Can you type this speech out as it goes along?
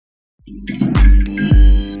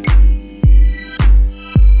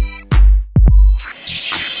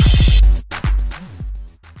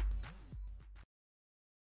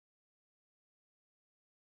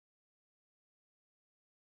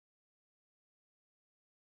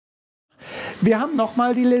Wir haben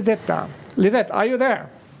nochmal die Lisette da. Lisette, are you there?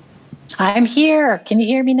 I'm here. Can you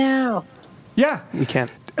hear me now? Yeah. We can.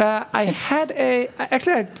 I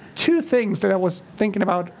had two things that I was thinking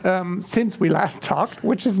about since we last talked,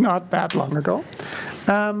 which is not that long ago.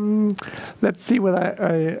 Let's see whether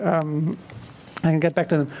I can get back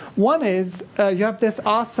to them. One is you have this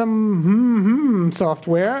awesome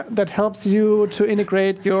software that helps you to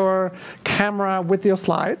integrate your camera with your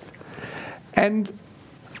slides. And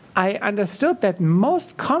I understood that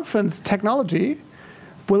most conference technology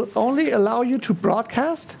will only allow you to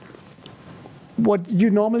broadcast what you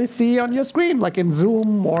normally see on your screen, like in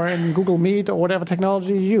Zoom or in Google Meet or whatever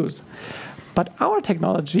technology you use. But our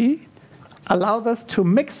technology allows us to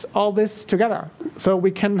mix all this together. So we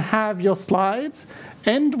can have your slides,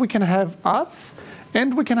 and we can have us,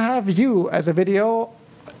 and we can have you as a video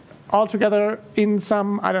all together in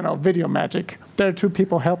some, I don't know, video magic. There are two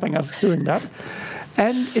people helping us doing that.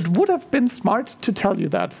 And it would have been smart to tell you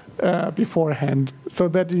that beforehand, so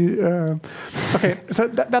that you. Okay, so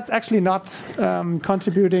that's actually not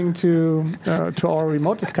contributing to our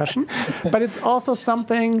remote discussion, but it's also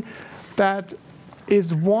something that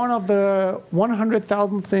is one of the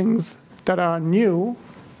 100,000 things that are new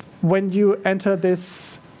when you enter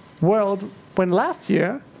this world. When last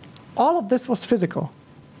year, all of this was physical.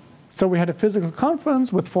 So we had a physical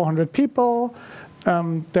conference with 400 people.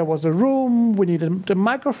 There was a room. We needed a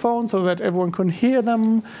microphone so that everyone could hear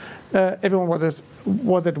them. Everyone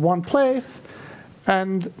was at one place.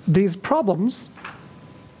 And these problems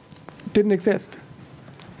didn't exist.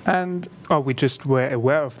 And we just were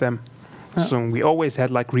aware of them. So we always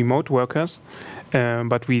had like remote workers,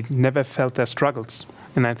 but we never felt their struggles.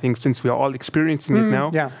 And I think since we are all experiencing it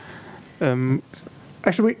now. Yeah.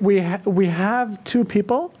 Actually, we have two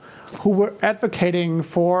people who were advocating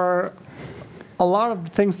for a lot of the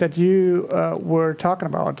things that you were talking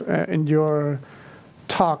about in your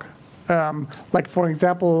talk. Like, for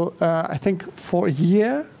example, I think for a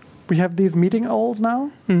year, we have these meeting owls now.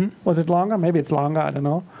 Mm-hmm. Was it longer? Maybe it's longer, I don't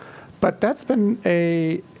know. But that's been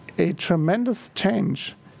a tremendous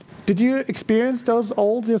change. Did you experience those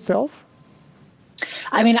owls yourself?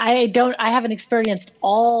 I mean, I haven't experienced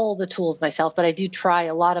all the tools myself, but I do try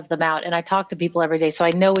a lot of them out, and I talk to people every day, so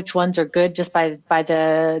I know which ones are good just by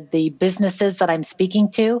the businesses that I'm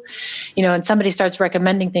speaking to, and somebody starts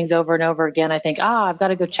recommending things over and over again. I think, I've got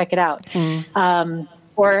to go check it out. Mm.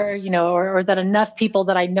 Or that enough people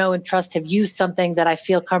that I know and trust have used something that I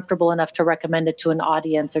feel comfortable enough to recommend it to an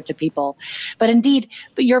audience or to people. But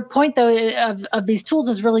your point though of these tools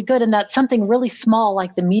is really good, and that something really small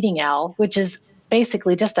like the Meeting Owl, which is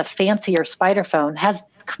basically just a fancier spider phone, has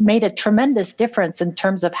made a tremendous difference in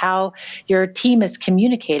terms of how your team is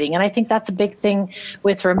communicating. And I think that's a big thing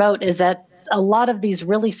with remote, is that a lot of these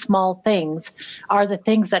really small things are the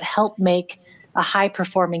things that help make a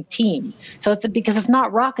high-performing team. So it's because it's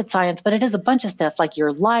not rocket science, but it is a bunch of stuff like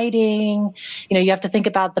your lighting. You have to think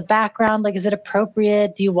about the background. Like, is it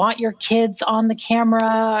appropriate? Do you want your kids on the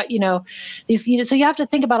camera? So you have to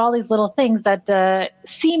think about all these little things that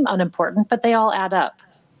seem unimportant, but they all add up.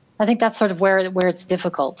 I think that's sort of where it's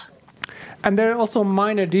difficult. And there are also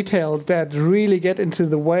minor details that really get into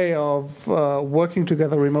the way of working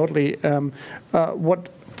together remotely.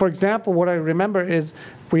 For example, what I remember is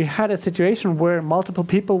we had a situation where multiple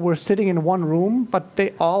people were sitting in one room, but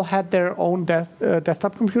they all had their own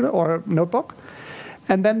desktop computer or notebook.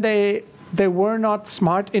 And then they were not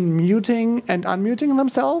smart in muting and unmuting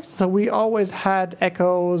themselves. So we always had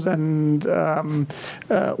echoes and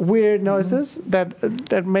weird noises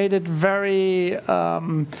that made it very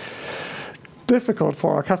difficult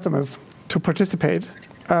for our customers to participate.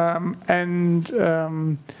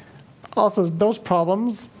 Also, those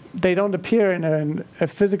problems, they don't appear in a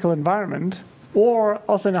physical environment or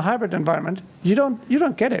also in a hybrid environment. You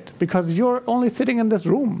don't get it because you're only sitting in this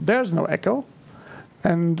room. There's no echo.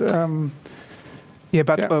 And when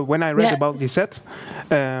I read about Lisette,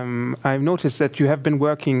 I've noticed that you have been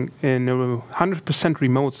working in a 100%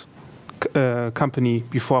 remote company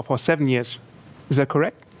before for 7 years. Is that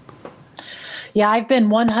correct? Yeah, I've been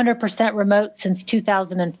 100% remote since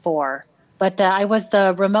 2004. But I was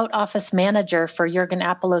the remote office manager for Jürgen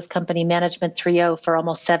Appelow's company, Management 3.0, for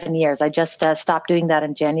almost 7 years. I just stopped doing that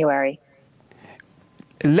in January.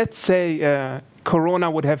 Let's say Corona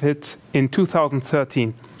would have hit in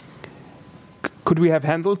 2013. Could we have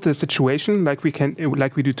handled the situation like we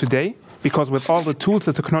do today? because with all the tools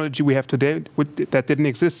and technology we have today, that didn't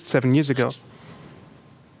exist 7 years ago.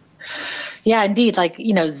 Yeah, indeed. Like,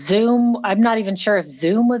 Zoom, I'm not even sure if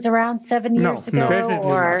Zoom was around 7 years ago.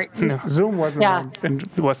 Definitely not. Zoom wasn't around. And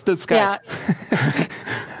it was still Skype. Yeah.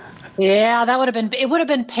 Yeah, it would have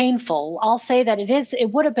been painful. I'll say that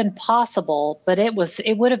it would have been possible, but it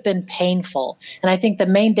would have been painful. And I think the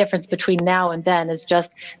main difference between now and then is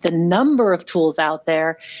just the number of tools out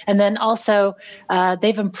there. And then also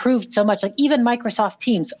they've improved so much, like even Microsoft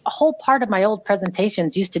Teams. A whole part of my old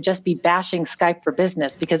presentations used to just be bashing Skype for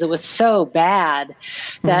Business because it was so bad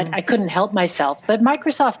that I couldn't help myself. But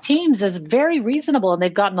Microsoft Teams is very reasonable, and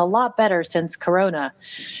they've gotten a lot better since Corona.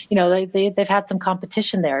 They've had some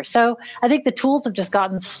competition there. So I think the tools have just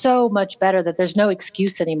gotten so much better that there's no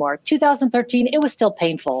excuse anymore. 2013, it was still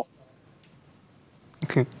painful.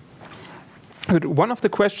 Okay. One of the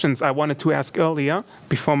questions I wanted to ask earlier,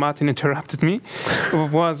 before Martin interrupted me,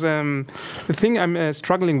 was the thing I'm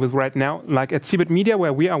struggling with right now. Like at Seibert Media,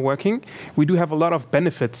 where we are working, we do have a lot of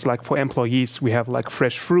benefits, like for employees. We have like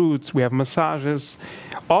fresh fruits, we have massages.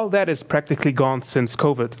 All that is practically gone since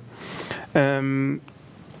COVID.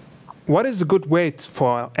 What is a good way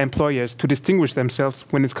for employers to distinguish themselves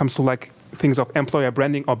when it comes to like things of employer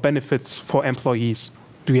branding or benefits for employees?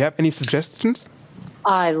 Do you have any suggestions?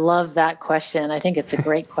 I love that question. I think it's a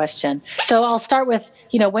great question. So I'll start with,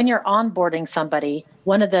 when you're onboarding somebody,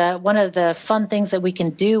 one of the fun things that we can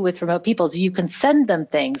do with remote people is you can send them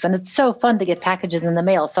things, and it's so fun to get packages in the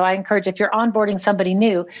mail. So I encourage, if you're onboarding somebody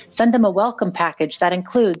new, send them a welcome package that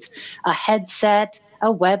includes a headset,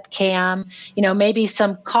 a webcam, maybe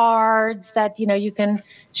some cards that, you can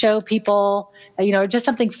show people, just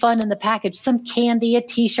something fun in the package, some candy, a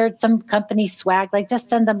t-shirt, some company swag, like just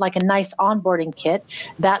send them like a nice onboarding kit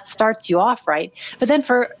that starts you off right. But then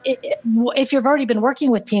if you've already been working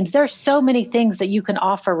with teams, there's so many things that you can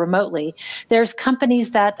offer remotely. There's companies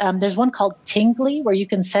that, there's one called Tingly where you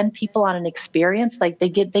can send people on an experience. Like they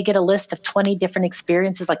get a list of 20 different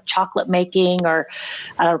experiences like chocolate making or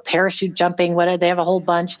parachute jumping, whatever. They have a whole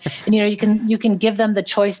bunch, and you can give them the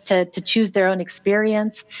choice to choose their own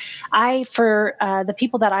experience. For the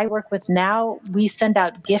people that I work with now, we send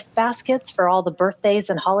out gift baskets for all the birthdays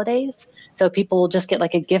and holidays. So people will just get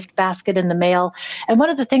like a gift basket in the mail. And one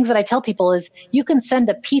of the things that I tell people is you can send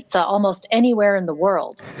a pizza almost anywhere in the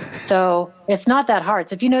world. So it's not that hard.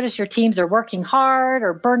 So if you notice your teams are working hard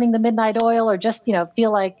or burning the midnight oil or just,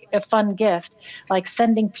 feel like a fun gift, like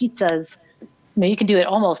sending pizzas, you can do it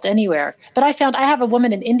almost anywhere. But I have a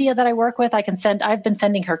woman in India that I work with. I've been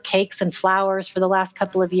sending her cakes and flowers for the last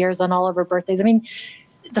couple of years on all of her birthdays. I mean,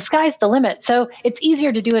 the sky's the limit. So it's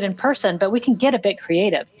easier to do it in person, but we can get a bit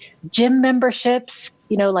creative. Gym memberships,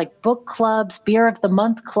 like book clubs, beer of the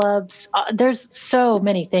month clubs. There's so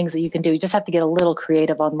many things that you can do. You just have to get a little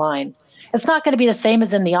creative online. It's not going to be the same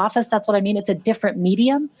as in the office. That's what I mean. It's a different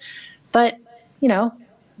medium, but,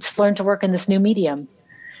 just learn to work in this new medium.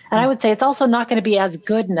 And I would say it's also not going to be as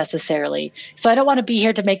good necessarily. So I don't want to be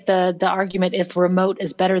here to make the argument if remote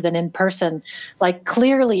is better than in person. Like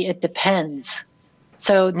clearly it depends.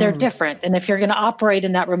 So they're different. And if you're going to operate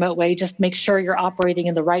in that remote way, just make sure you're operating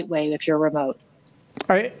in the right way if you're remote.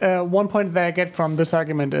 One point that I get from this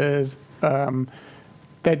argument is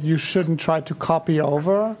that you shouldn't try to copy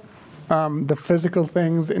over the physical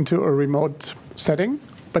things into a remote setting,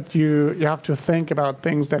 but you have to think about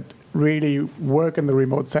things that really work in the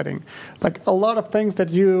remote setting. Like a lot of things that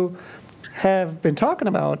you have been talking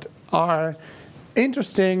about are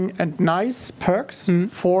interesting and nice perks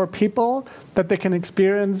for people that they can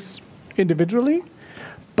experience individually.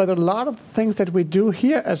 But a lot of things that we do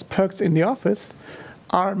here as perks in the office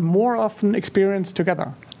are more often experienced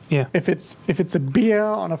together. Yeah. If it's a beer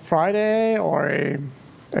on a Friday or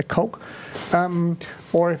a Coke,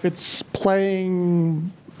 or if it's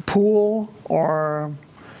playing pool or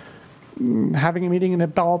having a meeting in a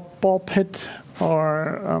ball pit,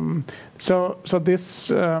 or so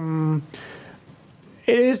this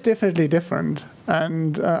it is definitely different.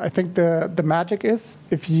 And I think the magic is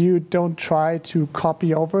if you don't try to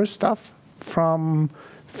copy over stuff from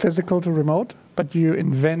physical to remote, but you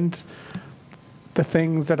invent the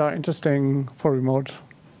things that are interesting for remote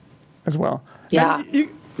as well. Yeah.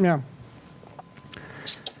 Yeah.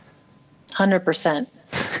 100%.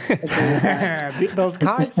 Those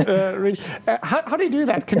cards. Really, how do you do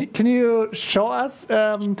that? Can you show us?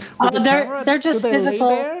 They're just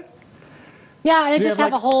physical. Yeah, I just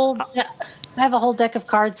have a whole. I have a whole deck of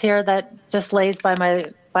cards here that just lays by my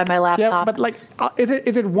laptop. Yeah, but like,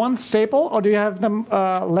 is it one staple, or do you have them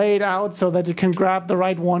laid out so that you can grab the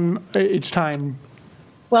right one each time?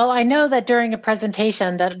 Well, I know that during a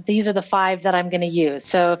presentation that these are the 5 that I'm going to use.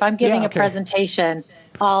 So if I'm giving a presentation,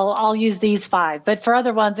 I'll use these 5. But for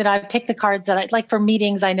other ones, I pick the cards that I like. For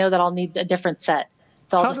meetings, I know that I'll need a different set.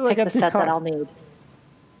 So I'll just pick the set that I'll need.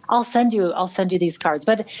 I'll send you these cards,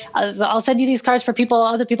 but I'll send you these cards for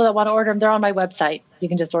other people that want to order them. They're on my website. You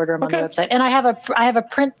can just order them on the website. And I have a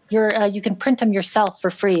print. You can print them yourself for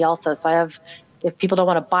free also. So if people don't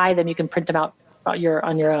want to buy them, you can print them out on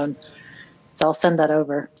your own. So I'll send that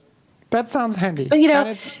over. That sounds handy. But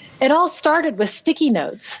it all started with sticky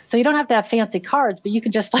notes. So you don't have to have fancy cards, but you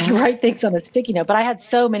can just write things on a sticky note. But I had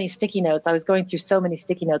so many sticky notes. I was going through so many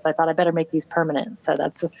sticky notes. I thought I better make these permanent. So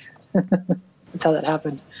that's how that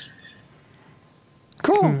happened.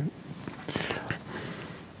 Cool.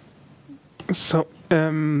 So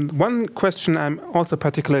one question I'm also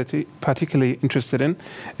particularly interested in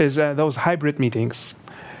is those hybrid meetings.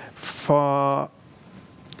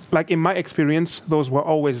 In my experience, those were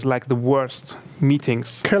always the worst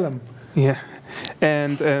meetings. Kill them. Yeah.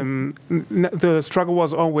 And the struggle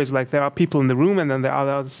was always there are people in the room and then there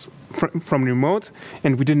are others from remote,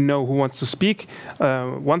 and we didn't know who wants to speak.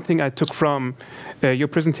 One thing I took from your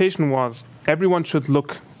presentation was everyone should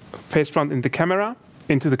look face front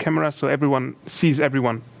into the camera, so everyone sees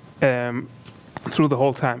everyone through the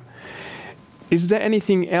whole time. Is there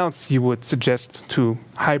anything else you would suggest to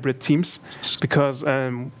hybrid teams? Because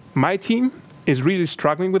my team is really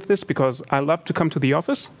struggling with this because I love to come to the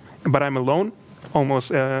office, but I'm alone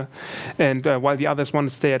almost, and while the others want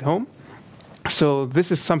to stay at home. So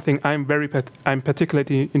this is something I'm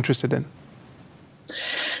particularly interested in.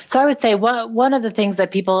 So I would say one of the things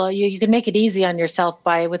that people, you can make it easy on yourself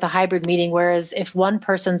with a hybrid meeting, whereas if one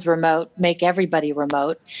person's remote, make everybody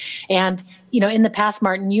remote. And in the past,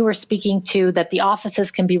 Martin, you were speaking to that the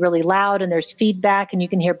offices can be really loud and there's feedback and you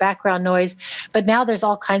can hear background noise, but now there's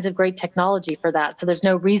all kinds of great technology for that. So there's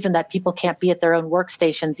no reason that people can't be at their own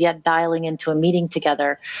workstations yet dialing into a meeting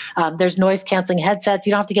together. There's noise canceling headsets.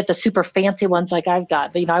 You don't have to get the super fancy ones like I've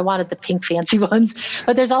got, but I wanted the pink fancy ones.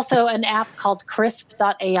 But there's also an app called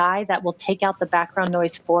crisp.ai that will take out the background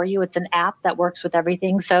noise for you. It's an app that works with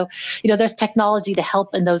everything. So, there's technology to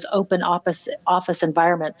help in those open office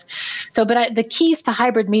environments. So, but the keys to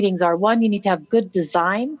hybrid meetings are, one, you need to have good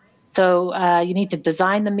design. So you need to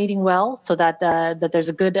design the meeting well so that there's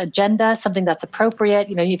a good agenda, something that's appropriate.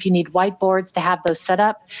 If you need whiteboards to have those set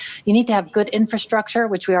up, you need to have good infrastructure,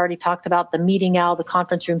 which we already talked about, the meeting owl, the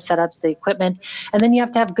conference room setups, the equipment, and then you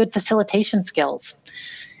have to have good facilitation skills.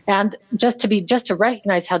 And just to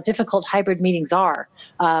recognize how difficult hybrid meetings are.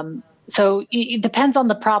 So it depends on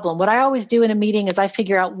the problem. What I always do in a meeting is I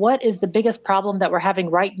figure out what is the biggest problem that we're having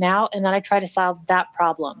right now, and then I try to solve that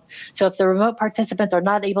problem. So if the remote participants are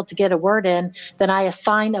not able to get a word in, then I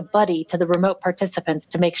assign a buddy to the remote participants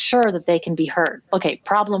to make sure that they can be heard. Okay,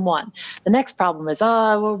 problem 1. The next problem is,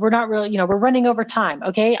 we're not really, we're running over time.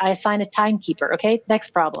 Okay, I assign a timekeeper. Okay, next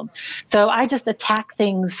problem. So I just attack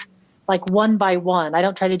things one by one. I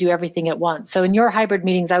don't try to do everything at once. So in your hybrid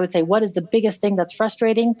meetings, I would say, what is the biggest thing that's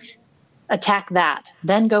frustrating? Attack that,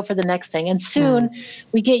 then go for the next thing. And soon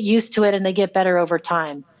we get used to it and they get better over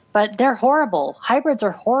time. But they're horrible. Hybrids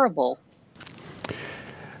are horrible.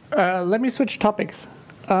 Let me switch topics.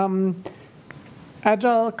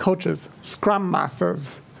 Agile coaches, Scrum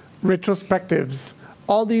Masters, retrospectives,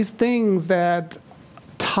 all these things that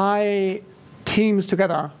tie teams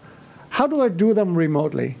together. How do I do them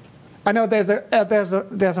remotely? I know there's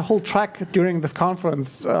a whole track during this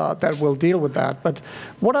conference that will deal with that, but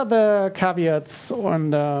what are the caveats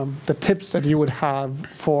and the tips that you would have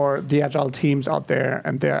for the Agile teams out there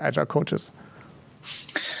and their Agile coaches?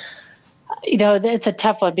 It's a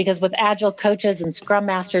tough one because with Agile coaches and Scrum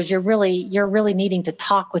Masters, you're really needing to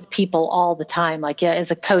talk with people all the time. As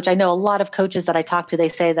a coach, I know a lot of coaches that I talk to, they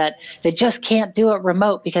say that they just can't do it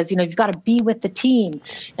remote because, you've got to be with the team.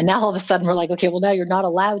 And now all of a sudden we're like, okay, well, now you're not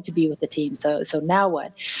allowed to be with the team. So now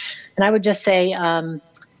what? And I would just say,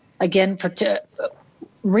 again,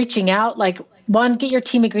 reaching out, one, get your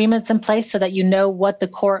team agreements in place so that you know what the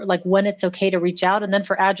core, when it's okay to reach out. And then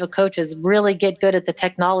for Agile coaches, really get good at the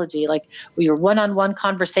technology, your one-on-one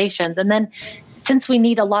conversations. And then since we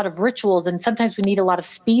need a lot of rituals and sometimes we need a lot of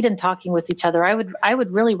speed in talking with each other, I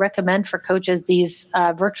would really recommend for coaches these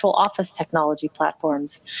virtual office technology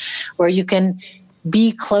platforms where you can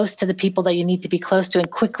be close to the people that you need to be close to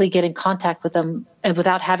and quickly get in contact with them and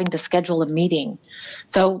without having to schedule a meeting.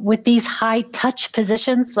 So with these high touch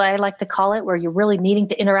positions, I like to call it, where you're really needing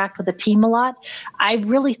to interact with the team a lot, I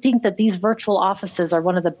really think that these virtual offices are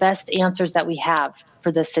one of the best answers that we have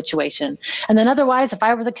for this situation. And then otherwise, if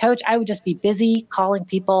I were the coach, I would just be busy calling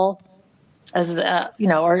people,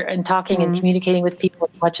 or in talking and communicating with people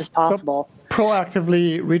as much as possible. So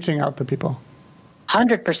proactively reaching out to people.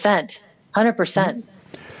 100%. 100%.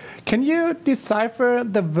 Can you decipher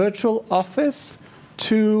the virtual office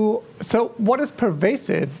so what is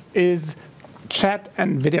pervasive is chat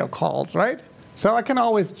and video calls, right? So I can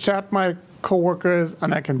always chat my coworkers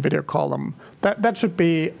and I can video call them. That should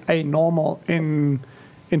be a normal in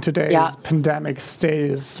today's pandemic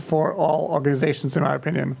status for all organizations, in my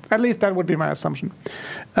opinion. At least that would be my assumption.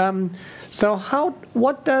 So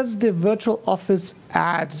what does the virtual office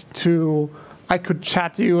add to, I could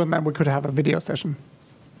chat you and then we could have a video session?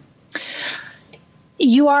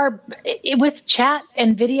 You are, with chat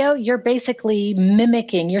and video, you're basically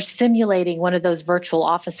you're simulating one of those virtual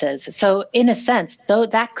offices. So in a sense, though,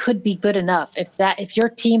 that could be good enough. If your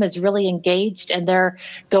team is really engaged and they're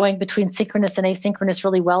going between synchronous and asynchronous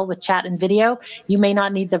really well with chat and video, you may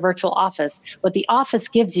not need the virtual office. What the office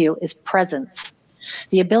gives you is presence.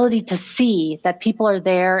 The ability to see that people are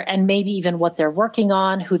there and maybe even what they're working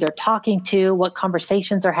on, who they're talking to, what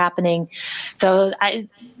conversations are happening. So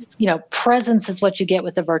presence is what you get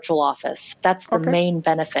with the virtual office. That's the main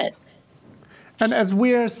benefit. And as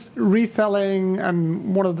we're reselling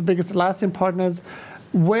and one of the biggest Atlassian partners,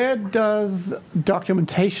 where does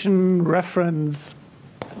documentation reference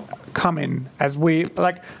come in? As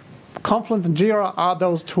Confluence and Jira are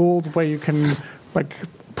those tools where you can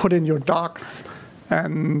put in your docs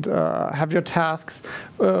and have your tasks.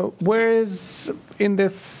 Whereas in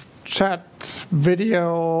this chat,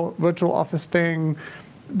 video, virtual office thing,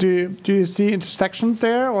 do you see intersections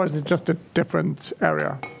there, or is it just a different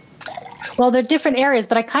area? Well, they're different areas,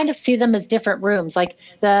 but I kind of see them as different rooms. Like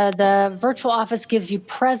the virtual office gives you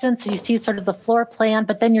presence, you see sort of the floor plan,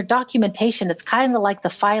 but then your documentation, it's kind of like the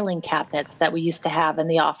filing cabinets that we used to have in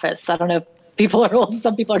the office. I don't know if people are old,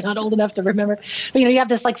 some people are not old enough to remember, but you have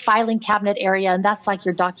this filing cabinet area, and that's like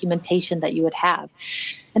your documentation that you would have.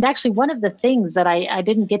 And actually, one of the things that I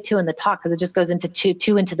didn't get to in the talk, because it just goes into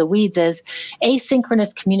too into the weeds, is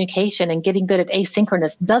asynchronous communication and getting good at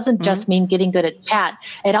asynchronous doesn't just mean getting good at chat.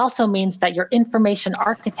 It also means that your information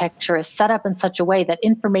architecture is set up in such a way that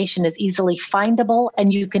information is easily findable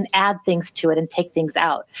and you can add things to it and take things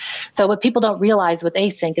out. So what people don't realize with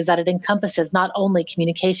async is that it encompasses not only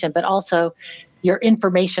communication, but also your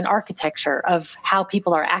information architecture of how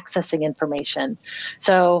people are accessing information.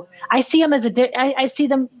 So I see them I see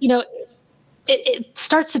them, it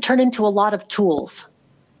starts to turn into a lot of tools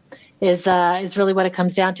is really what it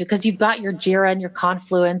comes down to, because you've got your Jira and your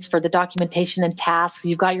Confluence for the documentation and tasks.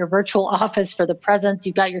 You've got your virtual office for the presence.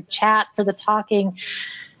 You've got your chat for the talking.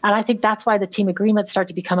 And I think that's why the team agreements start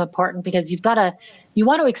to become important, because you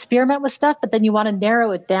want to experiment with stuff, but then you want to narrow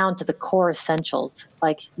it down to the core essentials.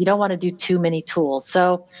 You don't want to do too many tools.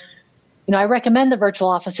 So, I recommend the virtual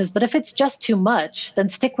offices, but if it's just too much, then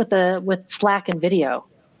stick with Slack and video.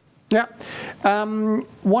 Yeah.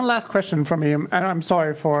 One last question from me, and I'm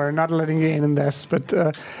sorry for not letting you in this,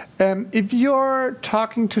 but if you're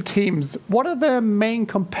talking to teams, what are the main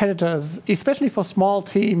competitors, especially for small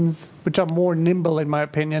teams, which are more nimble, in my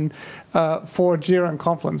opinion, for Jira and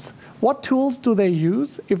Confluence? What tools do they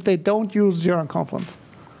use if they don't use Jira and Confluence?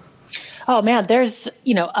 Oh man, there's,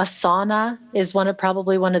 Asana is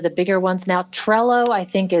probably one of the bigger ones now. Trello, I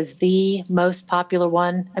think, is the most popular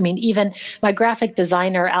one. I mean, even my graphic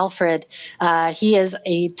designer, Alfred, he is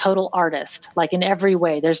a total artist, in every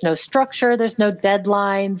way. There's no structure, there's no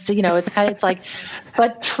deadlines,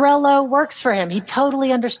 but Trello works for him. He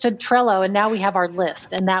totally understood Trello, and now we have our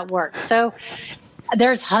list, and that works. So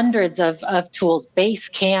there's hundreds of tools,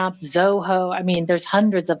 Basecamp, Zoho. I mean, there's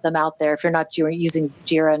hundreds of them out there if you're not using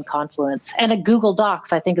Jira and Confluence. And a Google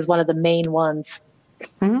Docs, I think, is one of the main ones.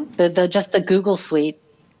 Mm-hmm. Just the Google suite.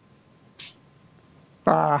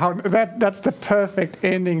 That's the perfect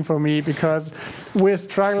ending for me, because we're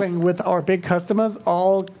struggling with our big customers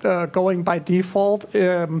all going by default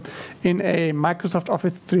in a Microsoft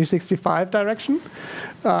Office 365 direction.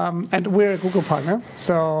 And we're a Google partner.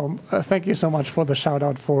 So thank you so much for the shout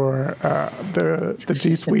out for the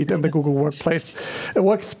G Suite and the Google Workspace.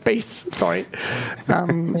 Sorry.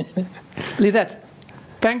 Lisette,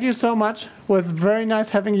 thank you so much. It was very nice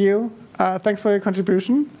having you. Thanks for your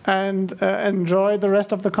contribution, and enjoy the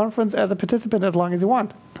rest of the conference as a participant as long as you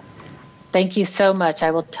want. Thank you so much.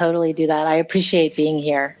 I will totally do that. I appreciate being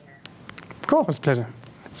here. Cool. It was a pleasure.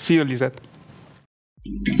 See you, Lisette.